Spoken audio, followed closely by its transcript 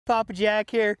Papa Jack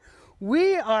here.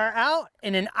 We are out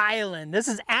in an island. This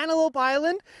is Antelope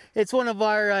Island. It's one of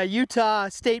our Utah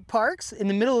state parks in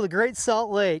the middle of the Great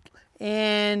Salt Lake.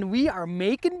 And we are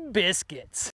making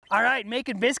biscuits. All right,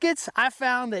 making biscuits, I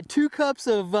found that 2 cups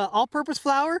of all-purpose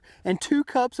flour and 2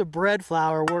 cups of bread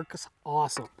flour works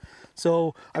awesome.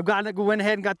 So went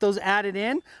ahead and got those added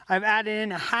in. I've added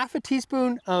in a half a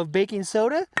teaspoon of baking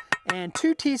soda and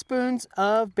 2 teaspoons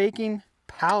of baking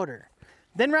powder.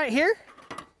 Then right here,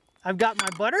 I've got my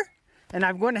butter, and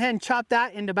I've gone ahead and chopped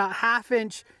that into about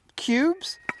 1/2-inch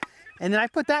cubes. And then I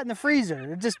put that in the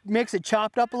freezer. It just makes it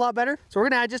chopped up a lot better. So we're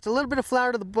gonna add just a little bit of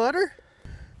flour to the butter.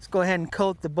 Let's go ahead and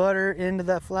coat the butter into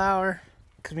that flour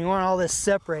because we want all this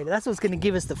separated. That's what's gonna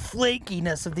give us the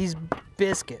flakiness of these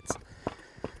biscuits.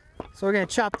 So we're gonna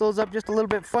chop those up just a little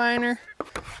bit finer.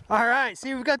 All right,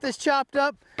 see, we've got this chopped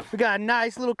up. We got a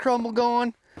nice little crumble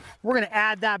going. We're gonna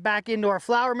add that back into our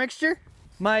flour mixture.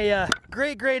 My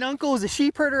great uncle was a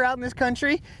sheep herder out in this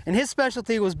country, and his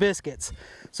specialty was biscuits.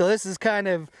 So this is kind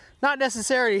of not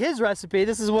necessarily his recipe.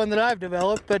 This is one that I've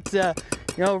developed, but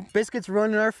you know, biscuits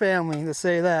run in our family, to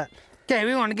say that. Okay,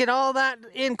 we want to get all that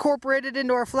incorporated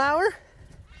into our flour.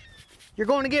 You're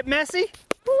going to get messy.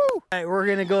 Woo! All right, we're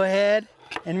gonna go ahead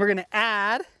and we're gonna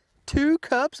add 2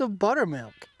 cups of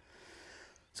buttermilk.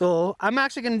 So I'm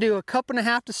actually gonna do 1.5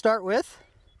 cups to start with.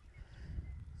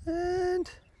 And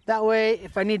that way,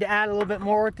 if I need to add a little bit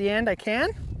more at the end, I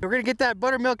can. We're gonna get that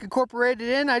buttermilk incorporated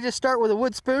in. I just start with a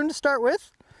wood spoon to start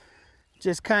with.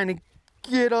 Just kind of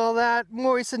get all that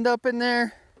moistened up in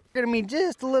there. Gonna need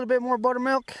just a little bit more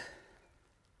buttermilk.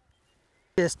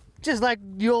 Just like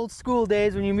the old school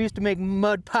days when you used to make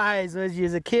mud pies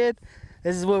as a kid.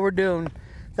 This is what we're doing.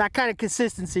 That kind of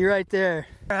consistency right there.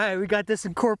 All right, we got this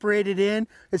incorporated in.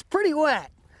 It's pretty wet.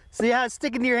 See how it's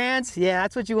sticking to your hands? Yeah,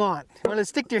 that's what you want. You want to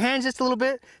stick to your hands just a little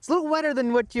bit. It's a little wetter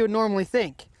than what you would normally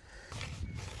think.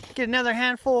 Get another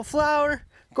handful of flour.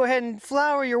 Go ahead and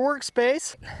flour your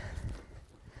workspace.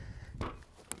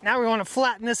 Now we want to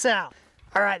flatten this out.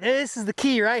 All right, this is the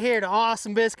key right here to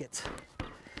awesome biscuits.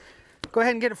 Go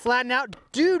ahead and get it flattened out.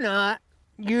 Do not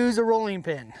use a rolling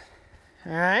pin.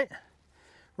 All right?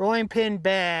 Rolling pin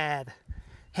bad.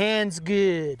 Hands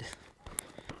good.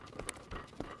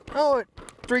 Oh,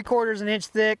 3/4 inch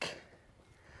thick.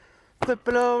 Flip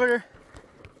it over.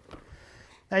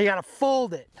 Now you gotta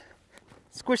fold it.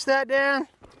 Squish that down.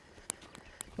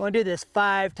 You wanna do this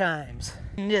 5 times.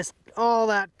 And just all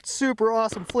that super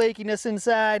awesome flakiness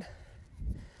inside.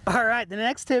 All right, the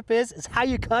next tip is how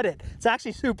you cut it. It's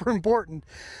actually super important.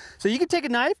 So you can take a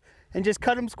knife and just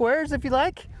cut them squares if you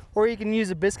like, or you can use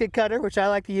a biscuit cutter, which I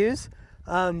like to use.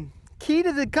 Key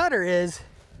to the cutter is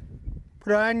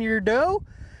put on your dough,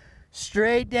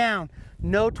 straight down,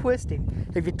 no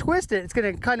twisting. If you twist it, it's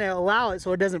gonna kind of allow it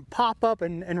so it doesn't pop up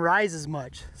and rise as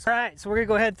much. All right, so we're gonna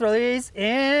go ahead and throw these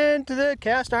into the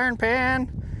cast iron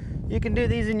pan. You can do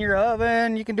these in your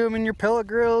oven, you can do them in your pellet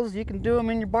grills, you can do them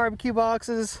in your barbecue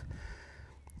boxes,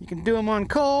 you can do them on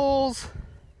coals,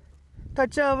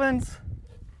 Dutch ovens.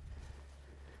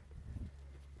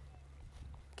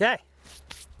 Okay,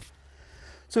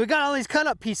 so we got all these cut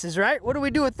up pieces, right? What do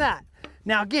we do with that?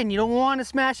 Now again, you don't want to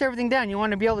smash everything down. You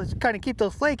want to be able to kind of keep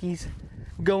those flakies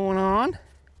going on.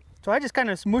 So I just kind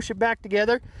of smoosh it back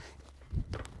together.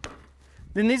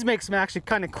 Then these make some actually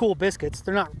kind of cool biscuits.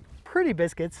 They're not pretty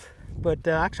biscuits, but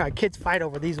actually kids fight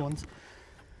over these ones.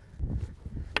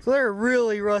 So they're a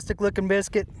really rustic looking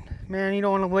biscuit. Man, you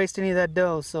don't want to waste any of that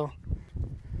dough, so.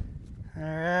 All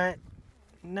right,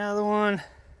 another one.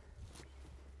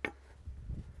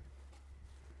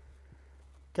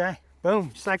 Okay,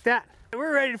 boom, just like that.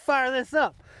 We're ready to fire this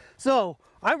up. So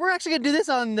we're actually gonna do this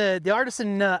on the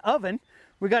Artisan oven.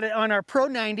 We got it on our Pro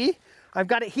 90. I've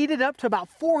got it heated up to about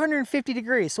 450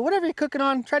 degrees. So whatever you're cooking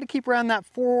on, try to keep around that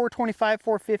 425,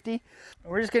 450.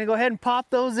 We're just gonna go ahead and pop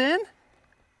those in.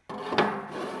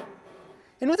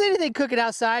 And with anything cooking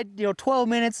outside, you know, 12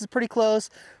 minutes is pretty close,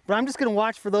 but I'm just gonna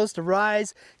watch for those to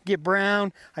rise, get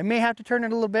brown. I may have to turn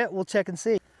it a little bit, we'll check and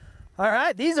see. All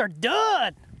right, these are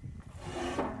done.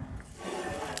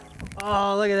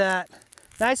 Oh, look at that.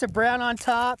 Nice and brown on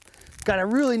top. Got a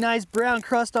really nice brown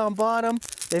crust on bottom.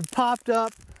 They've popped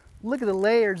up. Look at the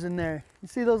layers in there. You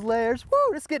see those layers?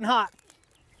 Woo, it's getting hot.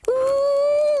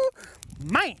 Woo!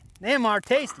 Man, them are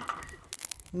tasty.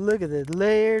 Look at the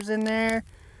layers in there.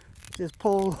 Just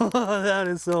pull, that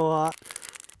is so hot.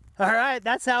 All right,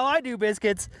 that's how I do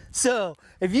biscuits. So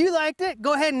if you liked it,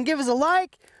 go ahead and give us a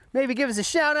like. Maybe give us a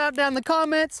shout out down in the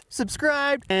comments,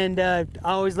 subscribe, and I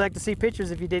always like to see pictures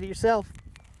if you did it yourself.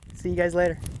 See you guys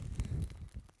later.